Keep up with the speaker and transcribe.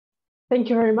Thank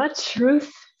you very much,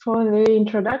 Ruth, for the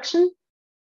introduction.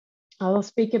 I will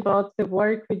speak about the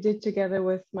work we did together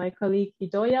with my colleague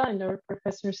Idoya and our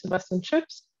professor Sebastian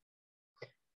Schüps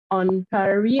on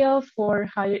Parareal for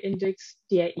higher index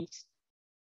DAEs.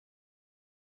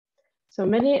 So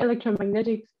many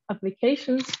electromagnetic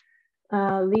applications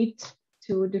lead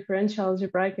to differential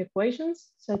algebraic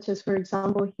equations, such as, for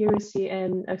example, here we see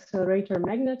an accelerator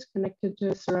magnet connected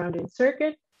to a surrounding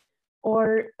circuit,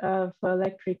 or for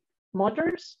electric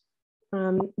motors.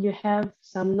 You have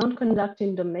some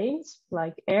non-conducting domains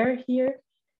like air here,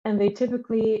 and they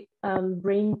typically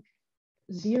bring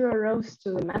 0 rows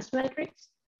to the mass matrix.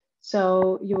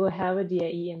 So you will have a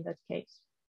DAE in that case.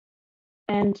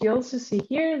 And you also see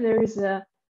here, there is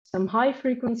some high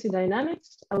frequency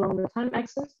dynamics along the time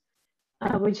axis,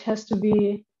 which has to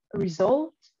be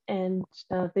resolved. And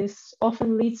this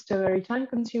often leads to a very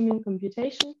time-consuming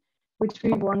computation, which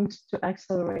we want to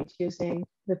accelerate using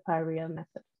the Parareal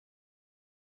method.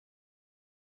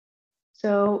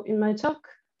 So in my talk,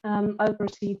 I'll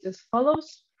proceed as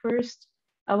follows. First,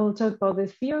 I will talk about the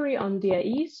theory on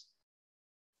DAEs.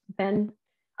 Then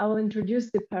I will introduce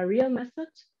the Parareal method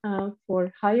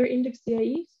for higher index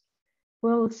DAEs.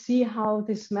 We'll see how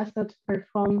this method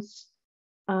performs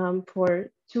for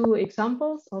 2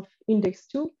 examples of index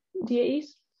 2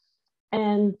 DAEs.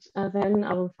 And then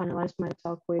I will finalize my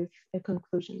talk with a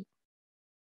conclusion.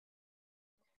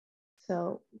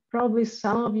 So probably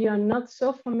some of you are not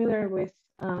so familiar with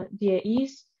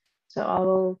DAEs, so I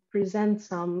will present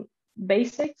some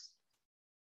basics.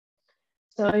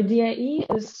 So a DAE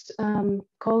is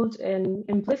called an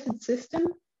implicit system,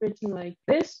 written like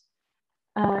this,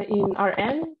 in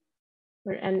Rn,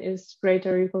 where n is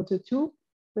greater or equal to 2,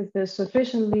 with a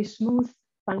sufficiently smooth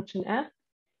function f.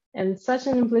 And such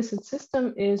an implicit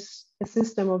system is a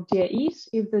system of DAEs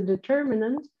if the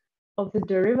determinant of the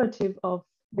derivative of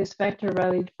this vector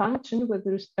valued function with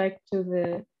respect to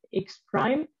the x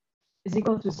prime is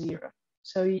equal to 0.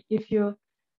 So if you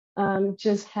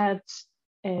just had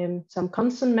some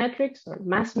constant matrix or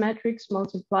mass matrix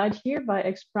multiplied here by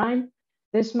x prime,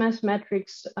 this mass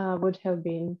matrix would have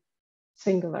been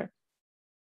singular.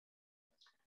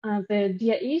 The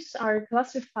DAEs are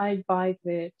classified by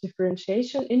the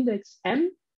differentiation index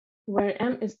m, where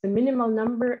m is the minimal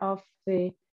number of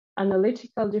the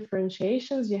analytical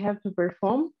differentiations you have to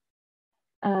perform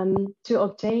to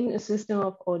obtain a system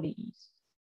of ODEs.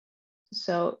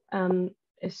 So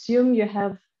assume you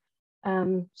have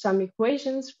some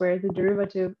equations where the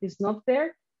derivative is not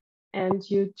there, and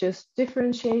you just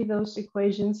differentiate those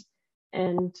equations,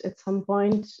 and at some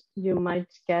point you might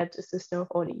get a system of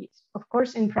ODEs. Of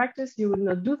course, in practice, you would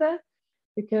not do that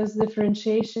because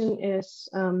differentiation is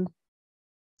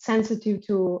sensitive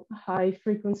to high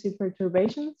frequency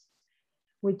perturbations,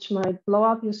 which might blow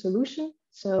up your solution.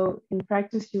 So in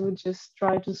practice, you would just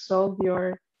try to solve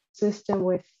your system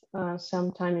with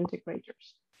some time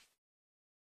integrators.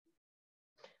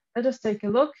 Let us take a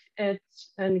look at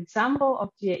an example of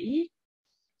DAE.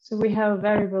 So we have a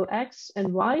variable x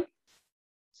and y.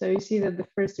 So you see that the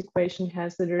first equation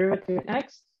has the derivative in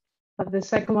x, but the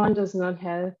second one does not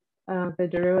have the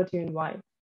derivative in y.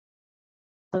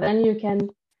 So then you can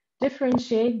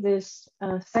differentiate this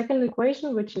second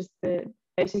equation, which is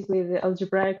basically the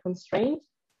algebraic constraint,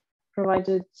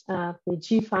 provided the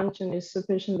g function is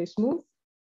sufficiently smooth.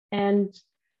 And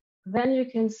then you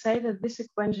can say that this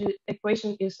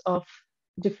equation is of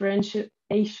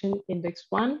differentiation index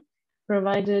 1,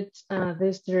 provided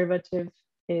this derivative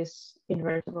is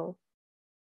invertible.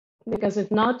 Because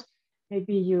if not,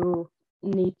 maybe you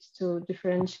need to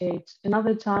differentiate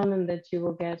another time and that you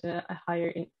will get a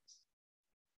higher index.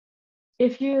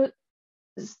 If you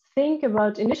think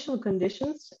about initial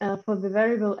conditions for the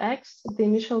variable x, the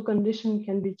initial condition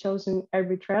can be chosen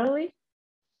arbitrarily.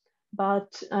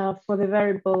 But for the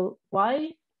variable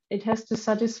y, it has to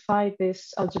satisfy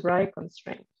this algebraic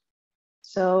constraint.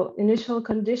 So initial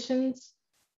conditions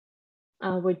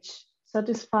which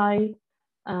satisfy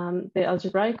the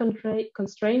algebraic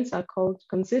constraints are called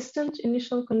consistent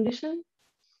initial condition.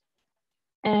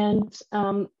 And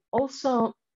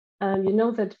also, you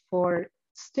know that for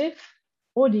stiff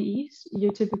ODEs,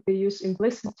 you typically use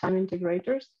implicit time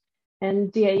integrators,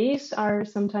 and DAEs are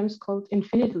sometimes called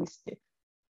infinitely stiff.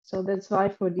 So that's why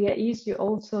for DAEs, you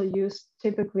also use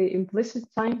typically implicit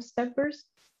time steppers.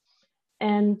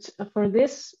 And for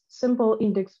this simple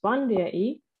index 1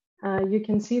 DAE, you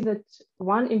can see that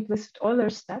one implicit Euler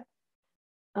step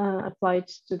applied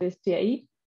to this DAE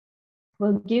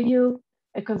will give you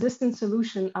a consistent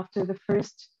solution after the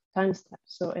first time step,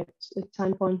 so at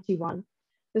time point t1.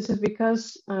 This is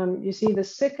because you see the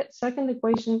second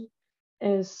equation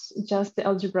is just the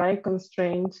algebraic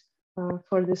constraint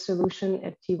for the solution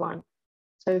at T1.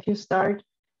 So if you start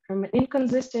from an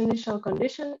inconsistent initial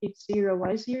condition, x0,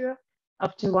 y0,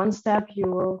 up to one step, you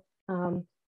will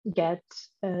get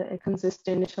a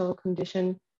consistent initial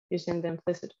condition using the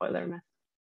implicit Euler method.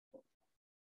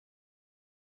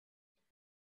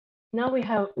 Now we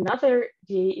have another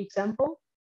DAE example.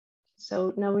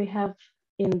 So now we have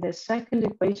in the second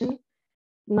equation,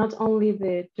 not only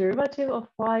the derivative of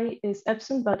y is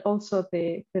absent, but also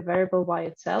the variable y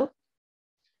itself.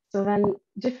 So then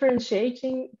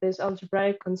differentiating this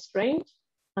algebraic constraint,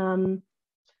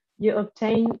 you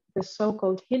obtain the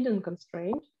so-called hidden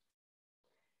constraint.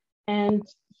 And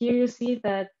here you see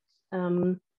that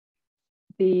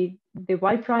the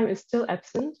y prime is still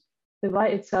absent. The y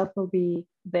itself will be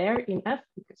there in f,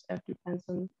 because f depends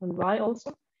on y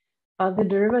also, but the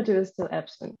derivative is still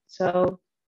absent. So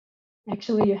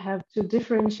actually you have to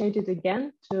differentiate it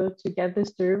again to get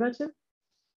this derivative.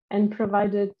 And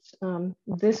provided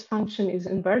this function is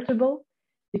invertible,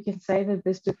 you can say that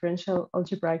this differential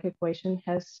algebraic equation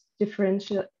has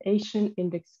differentiation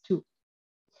index 2.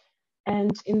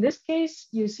 And in this case,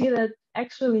 you see that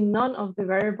actually none of the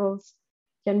variables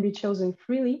can be chosen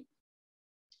freely,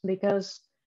 because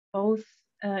both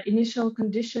initial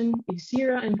condition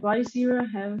x0 and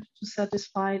y0 have to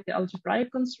satisfy the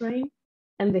algebraic constraint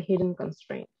and the hidden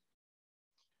constraint.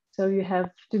 So you have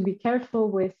to be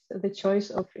careful with the choice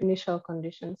of initial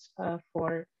conditions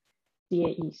for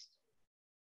DAEs.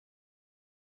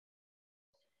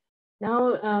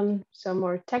 Now, some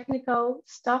more technical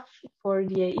stuff for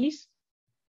DAEs.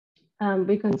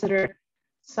 We consider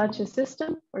such a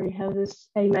system where you have this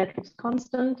A matrix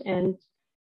constant and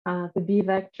the B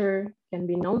vector can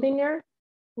be nonlinear.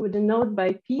 We denote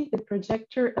by P the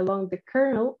projector along the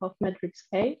kernel of matrix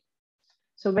A.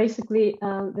 So basically,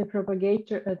 the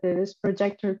propagator, this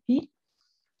projector P,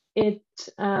 it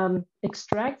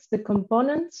extracts the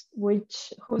components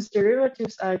whose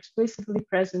derivatives are explicitly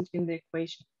present in the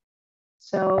equation.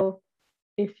 So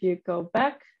if you go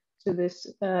back to this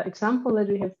example that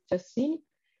we have just seen,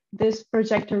 this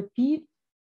projector P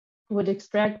would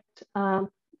extract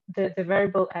the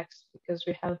variable x, because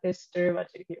we have this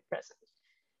derivative here present.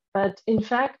 But in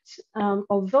fact,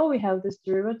 although we have this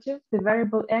derivative, the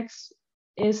variable x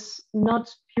is not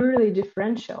purely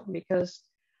differential, because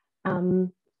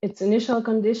its initial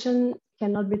condition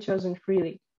cannot be chosen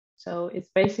freely. So it's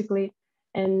basically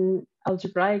an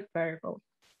algebraic variable.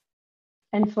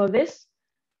 And for this,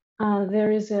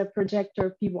 there is a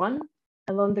projector P1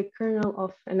 along the kernel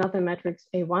of another matrix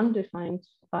A1 defined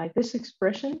by this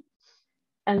expression.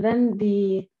 And then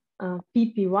the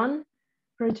PP1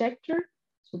 projector,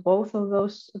 so both of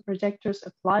those projectors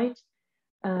applied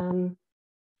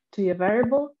to a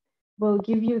variable, will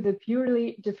give you the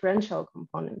purely differential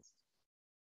components.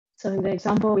 So in the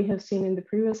example we have seen in the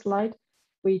previous slide,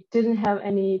 we didn't have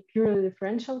any purely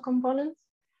differential components,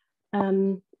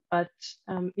 but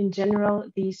in general,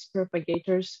 these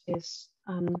propagators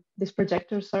this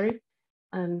projector,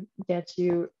 get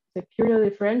you the purely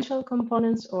differential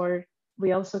components, or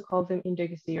we also call them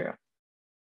index 0.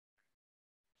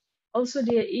 Also,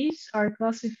 DAEs are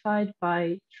classified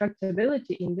by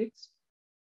tractability index,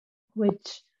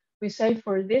 which we say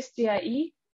for this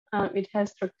DAE, it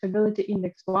has tractability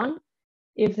index 1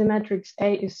 if the matrix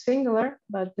A is singular,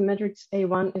 but the matrix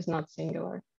A1 is not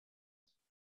singular.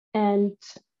 And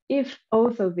if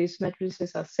both of these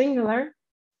matrices are singular,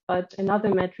 but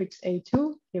another matrix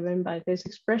A2, given by this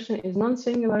expression, is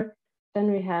non-singular,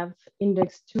 then we have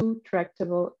index 2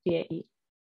 tractable DAE.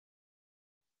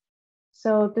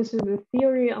 So this is the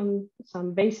theory on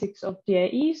some basics of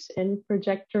DAEs, and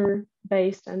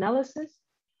projector-based analysis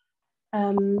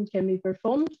can be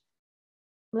performed.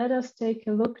 Let us take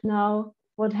a look now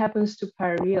what happens to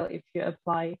Parareal if you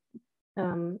apply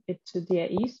it to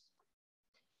DAEs.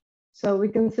 So we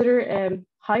consider a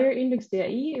higher index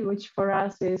DAE, which for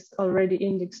us is already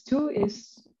index 2,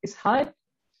 is high.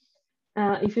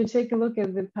 If you take a look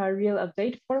at the Parareal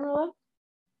update formula,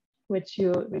 which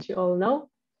you all know,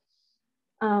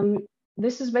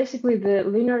 this is basically the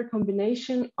linear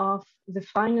combination of the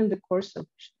fine and the coarse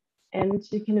solution. And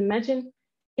you can imagine,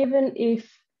 even if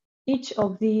each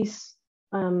of these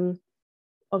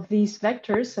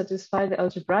vectors satisfy the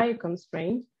algebraic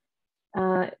constraint,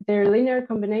 their linear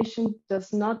combination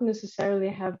does not necessarily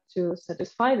have to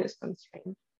satisfy this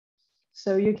constraint.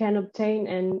 So you can obtain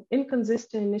an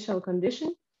inconsistent initial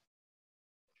condition,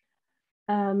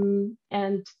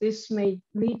 and this may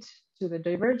lead to the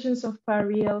divergence of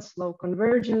Parareal, slow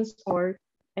convergence, or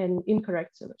an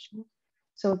incorrect solution.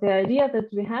 So the idea that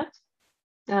we had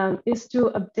is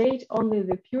to update only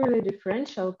the purely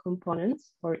differential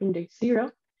components for index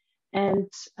 0 and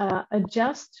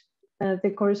adjust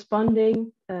the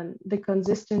corresponding,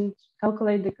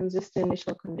 calculate the consistent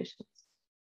initial conditions.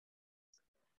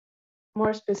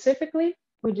 More specifically,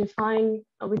 we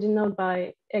denote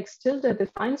by x tilde the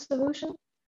fine solution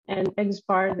and x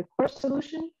bar the coarse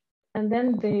solution. And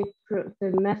then the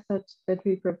method that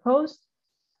we proposed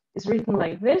is written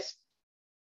like this.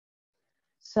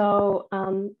 So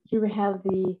here we have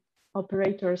the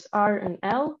operators R and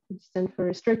L, which stand for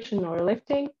restriction or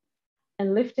lifting,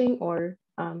 and lifting or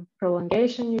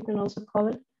prolongation, you can also call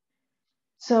it.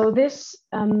 So this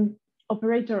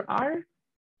operator R,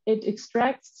 it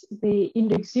extracts the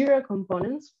index 0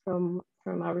 components from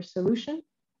our solution,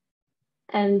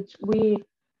 and we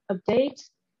update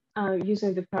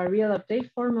using the Parareal update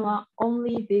formula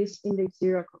only these index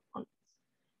 0 components.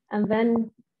 And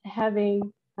then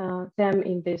having them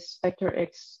in this vector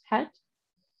x hat,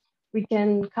 we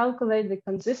can calculate the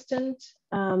consistent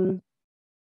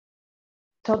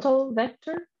total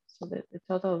vector, so the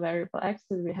total variable x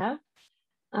that we have,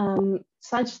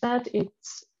 such that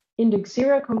its index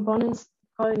 0 components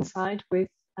coincide with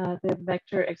the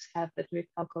vector x hat that we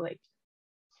calculate.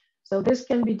 So this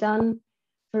can be done,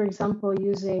 for example,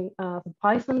 using the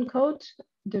Python code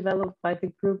developed by the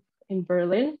group in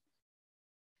Berlin,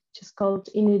 which is called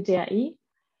Iryna.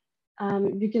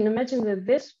 You can imagine that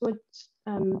this would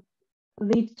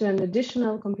lead to an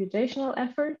additional computational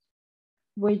effort,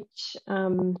 which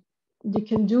you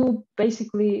can do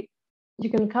basically. You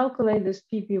can calculate this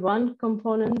PP1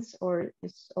 components or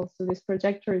also this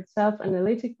projector itself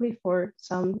analytically for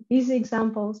some easy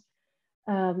examples,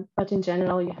 but in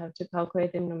general, you have to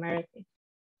calculate them numerically.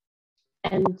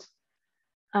 And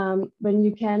when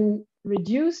you can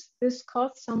reduce this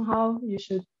cost somehow, you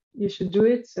should do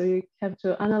it. So you have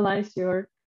to analyze your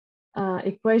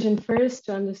equation first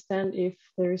to understand if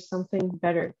there is something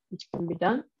better which can be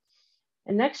done.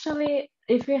 And actually,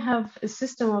 if we have a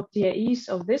system of DAEs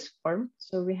of this form,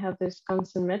 so we have this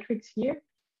constant matrix here,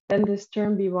 then this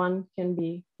term B1 can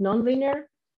be nonlinear,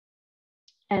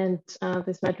 and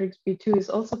this matrix B2 is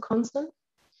also constant.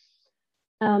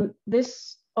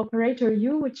 This operator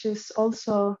U, which is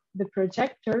also the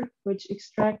projector, which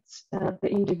extracts the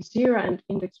index 0 and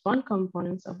index 1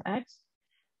 components of X,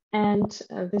 and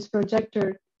this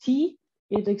projector T,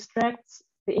 it extracts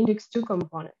the index 2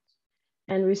 component.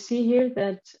 And we see here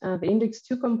that the index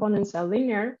 2 components are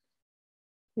linear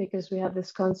because we have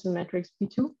this constant matrix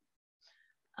B2.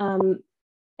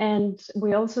 And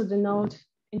we also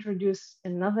introduce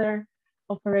another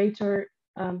operator,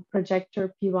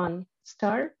 projector P1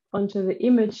 star, onto the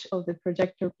image of the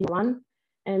projector P1.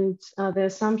 And the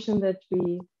assumption that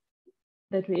we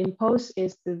impose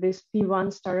is that this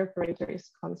P1 star operator is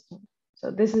constant. So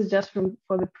this is just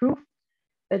for the proof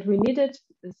that we needed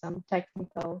some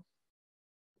technical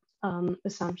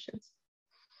assumptions.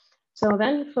 So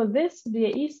then for this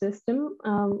DAE system,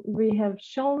 we have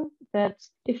shown that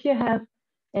if you have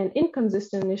an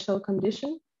inconsistent initial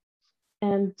condition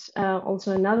and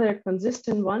also another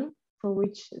consistent one for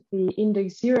which the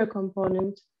index 0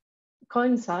 component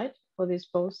coincide for these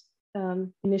both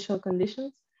initial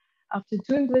conditions, after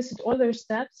 2 implicit order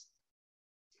steps,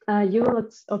 you will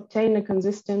obtain a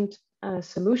consistent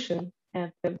solution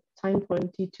at the time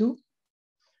point T2.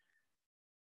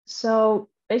 So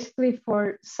basically,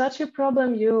 for such a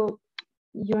problem, you're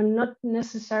not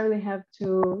necessarily have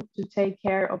to take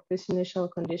care of these initial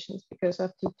conditions, because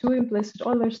after 2 implicit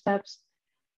order steps,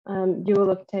 you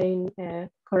will obtain a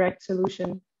correct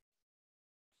solution,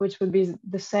 which would be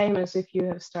the same as if you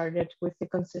have started with a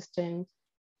consistent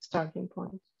starting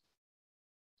point.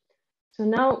 So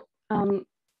now,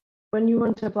 when you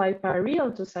want to apply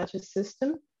Parareal to such a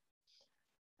system,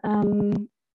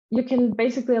 you can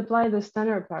basically apply the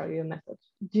standard Parareal method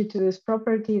due to this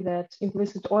property that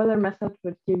implicit Euler method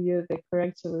would give you the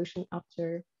correct solution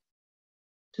after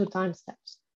 2 time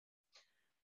steps.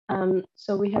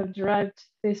 So we have derived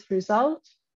this result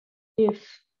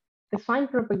if the fine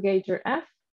propagator F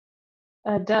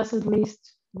does at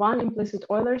least 1 implicit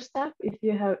Euler step if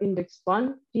you have index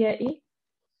 1 DAE,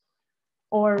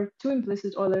 or 2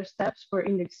 implicit Euler steps for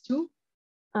index 2,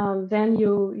 then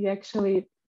you actually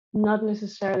not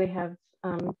necessarily have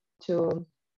to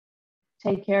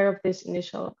take care of these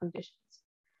initial conditions.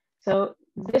 So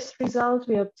this result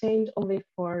we obtained only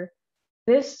for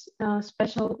this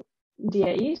special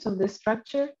DAE, so this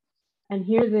structure. And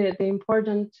here the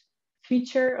important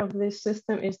feature of this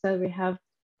system is that we have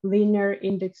linear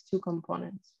index 2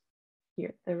 components,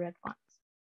 here, the red ones.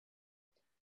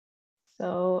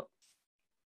 So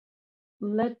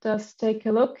let us take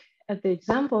a look at the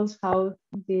examples how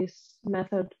this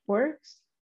method works.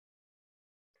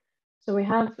 So we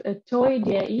have a toy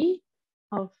DAE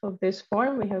of this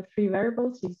form. We have three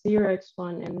variables, x0,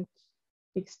 x1, and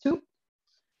x2.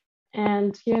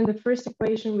 And here in the first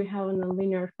equation, we have a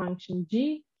nonlinear function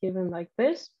g given like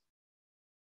this.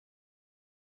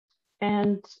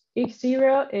 And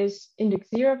x0 is index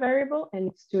 0 variable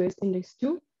and x2 is index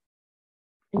 2.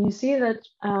 And you see that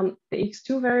the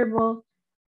x2 variable,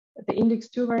 the index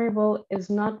 2 variable is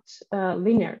not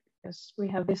linear because we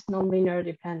have this nonlinear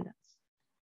dependence.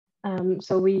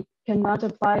 So we cannot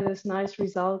apply this nice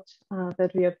result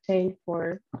that we obtained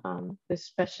for this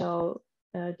special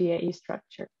DAE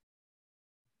structure.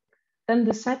 Then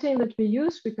the setting that we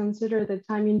use, we consider the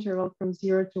time interval from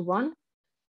 0 to 1.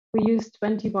 We use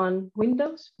 21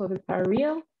 windows for the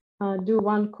Parareal, do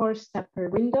one coarse step per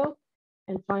window,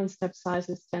 and find step size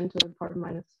is 10 to the power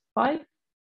minus 5.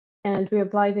 And we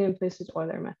apply the implicit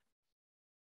Euler method.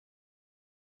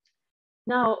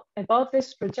 Now, about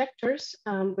these projectors,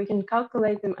 we can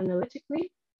calculate them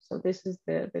analytically. So this is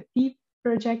the P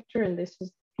projector, and this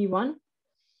is P1.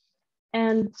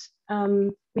 And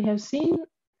we have seen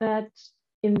that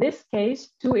in this case,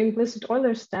 two implicit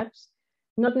Euler steps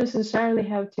not necessarily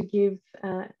have to give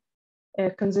a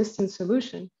consistent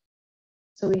solution.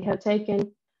 So we have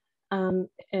taken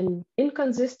an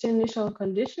inconsistent initial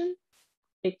condition,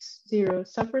 x0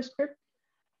 superscript,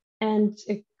 and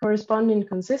a corresponding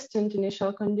consistent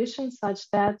initial condition such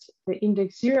that the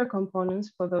index 0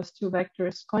 components for those two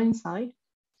vectors coincide.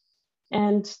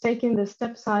 And taking the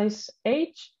step size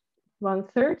h,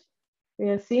 1/3, we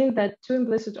have seen that two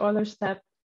implicit Euler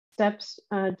steps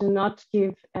do not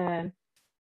give a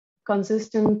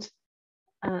consistent,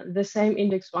 the same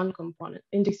index 0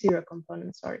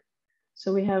 component, sorry.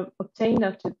 So we have obtained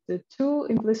after the two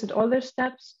implicit Euler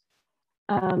steps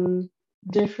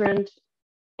different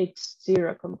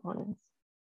x0 components.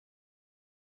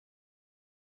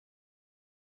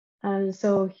 And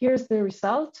so here's the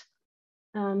result.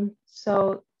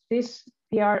 So this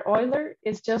PR Euler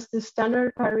is just the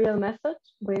standard Parareal method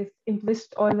with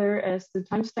implicit Euler as the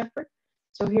time stepper.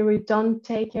 So here we don't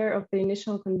take care of the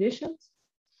initial conditions.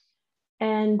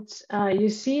 And you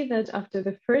see that after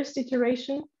the first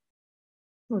iteration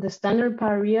of the standard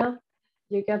Parareal,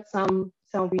 you get some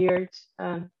weird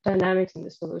dynamics in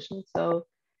the solution. So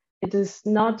it is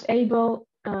not able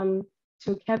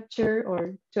to capture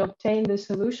or to obtain the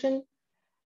solution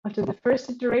after the first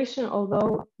iteration,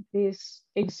 although this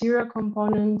x0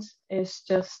 component is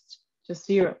just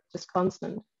zero, just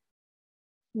constant.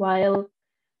 While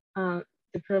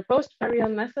the proposed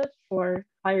Parareal method for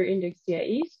higher index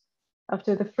DAEs,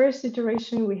 after the first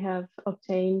iteration, we have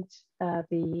obtained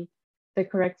the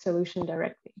correct solution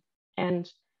directly. And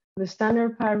the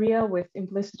standard Parareal with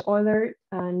implicit Euler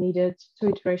needed 2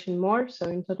 iterations more, so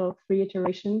in total 3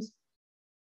 iterations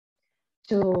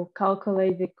to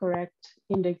calculate the correct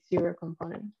index 0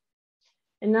 component.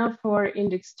 And now for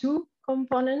index 2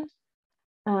 component,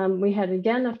 we had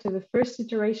again, after the first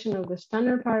iteration of the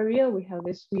standard Parareal, we have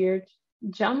this weird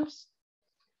jumps,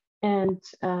 and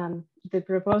the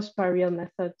proposed Parareal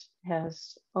method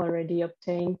has already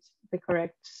obtained the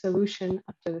correct solution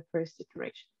after the first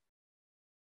iteration.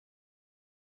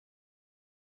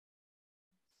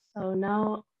 So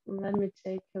now let me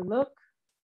take a look.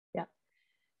 Yeah,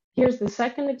 here's the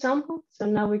second example. So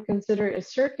now we consider a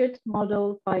circuit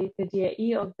modeled by the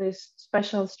DAE of this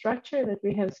special structure that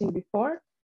we have seen before.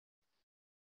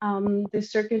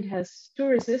 This circuit has 2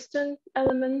 resistant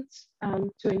elements,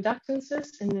 2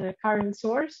 inductances, and a current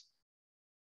source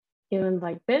given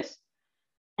like this.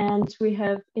 And we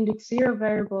have index 0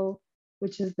 variable,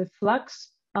 which is the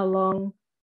flux along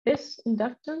this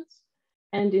inductance.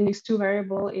 And index 2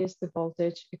 variable is the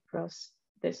voltage across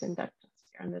this inductance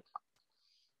here on the top.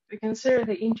 We consider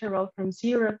the interval from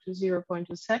 0 to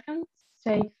 0.2 seconds,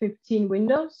 take 15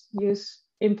 windows, use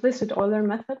implicit Euler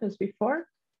method as before.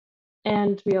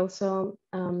 And we also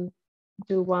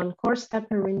do 1 coarse step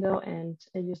per window and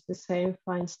use the same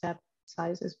fine step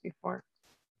size as before.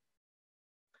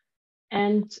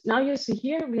 And now you see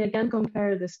here, we again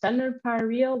compare the standard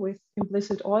Parareal with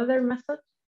implicit Euler method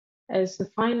as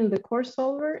defined in the course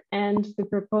solver and the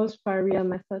proposed Parareal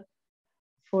method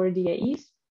for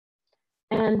DAEs.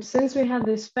 And since we have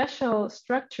this special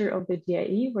structure of the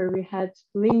DAE where we had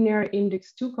linear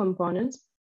index 2 components,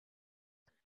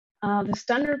 the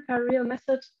standard Parareal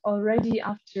method already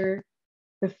after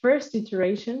the first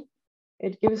iteration,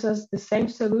 it gives us the same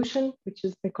solution, which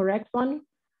is the correct one,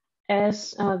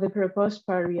 as the proposed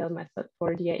Parareal method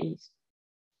for DAEs.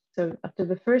 So after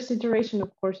the first iteration,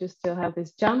 of course, you still have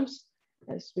these jumps,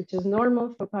 which is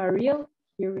normal for Parareal.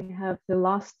 Here we have the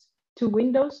last two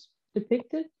windows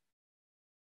depicted.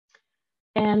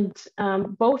 And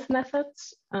both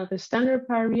methods, the standard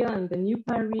parareal and the new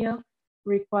parareal,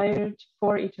 required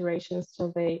 4 iterations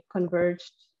till they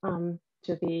converged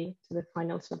to the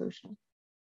final solution.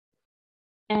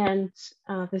 And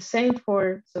the same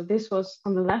for, so this was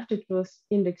on the left, it was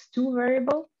index 2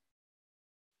 variable.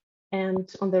 And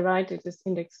on the right, it is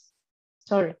index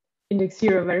 0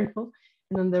 variable.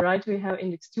 And on the right, we have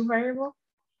index 2 variable.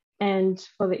 And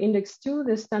for the index 2,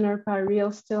 the standard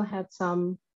parareal still had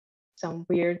some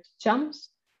weird jumps,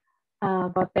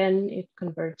 but then it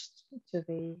converged to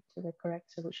the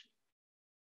correct solution.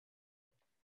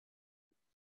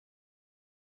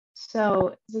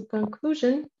 So the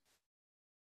conclusion,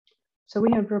 so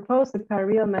we have proposed the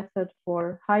Parareal method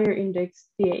for higher index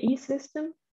DAE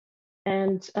system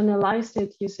and analyzed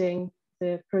it using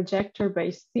the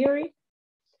projector-based theory.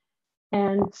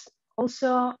 And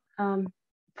also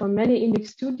for many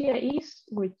index 2 DAEs,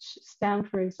 which stem,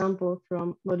 for example,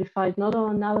 from modified nodal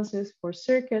analysis for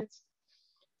circuits,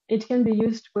 it can be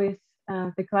used with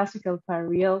the classical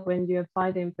Parareal when you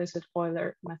apply the implicit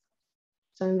Euler method.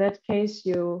 So in that case,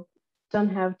 you don't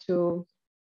have to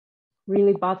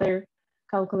really bother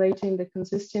calculating the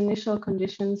consistent initial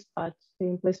conditions, but the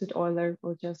implicit Euler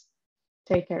will just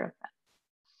take care of that.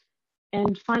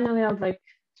 And finally, I'd like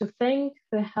to thank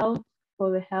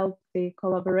the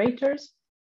collaborators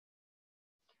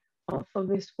for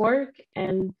this work,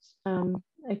 and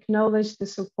acknowledge the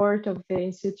support of the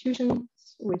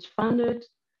institutions which funded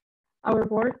our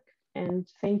work, and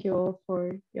thank you all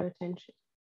for your attention.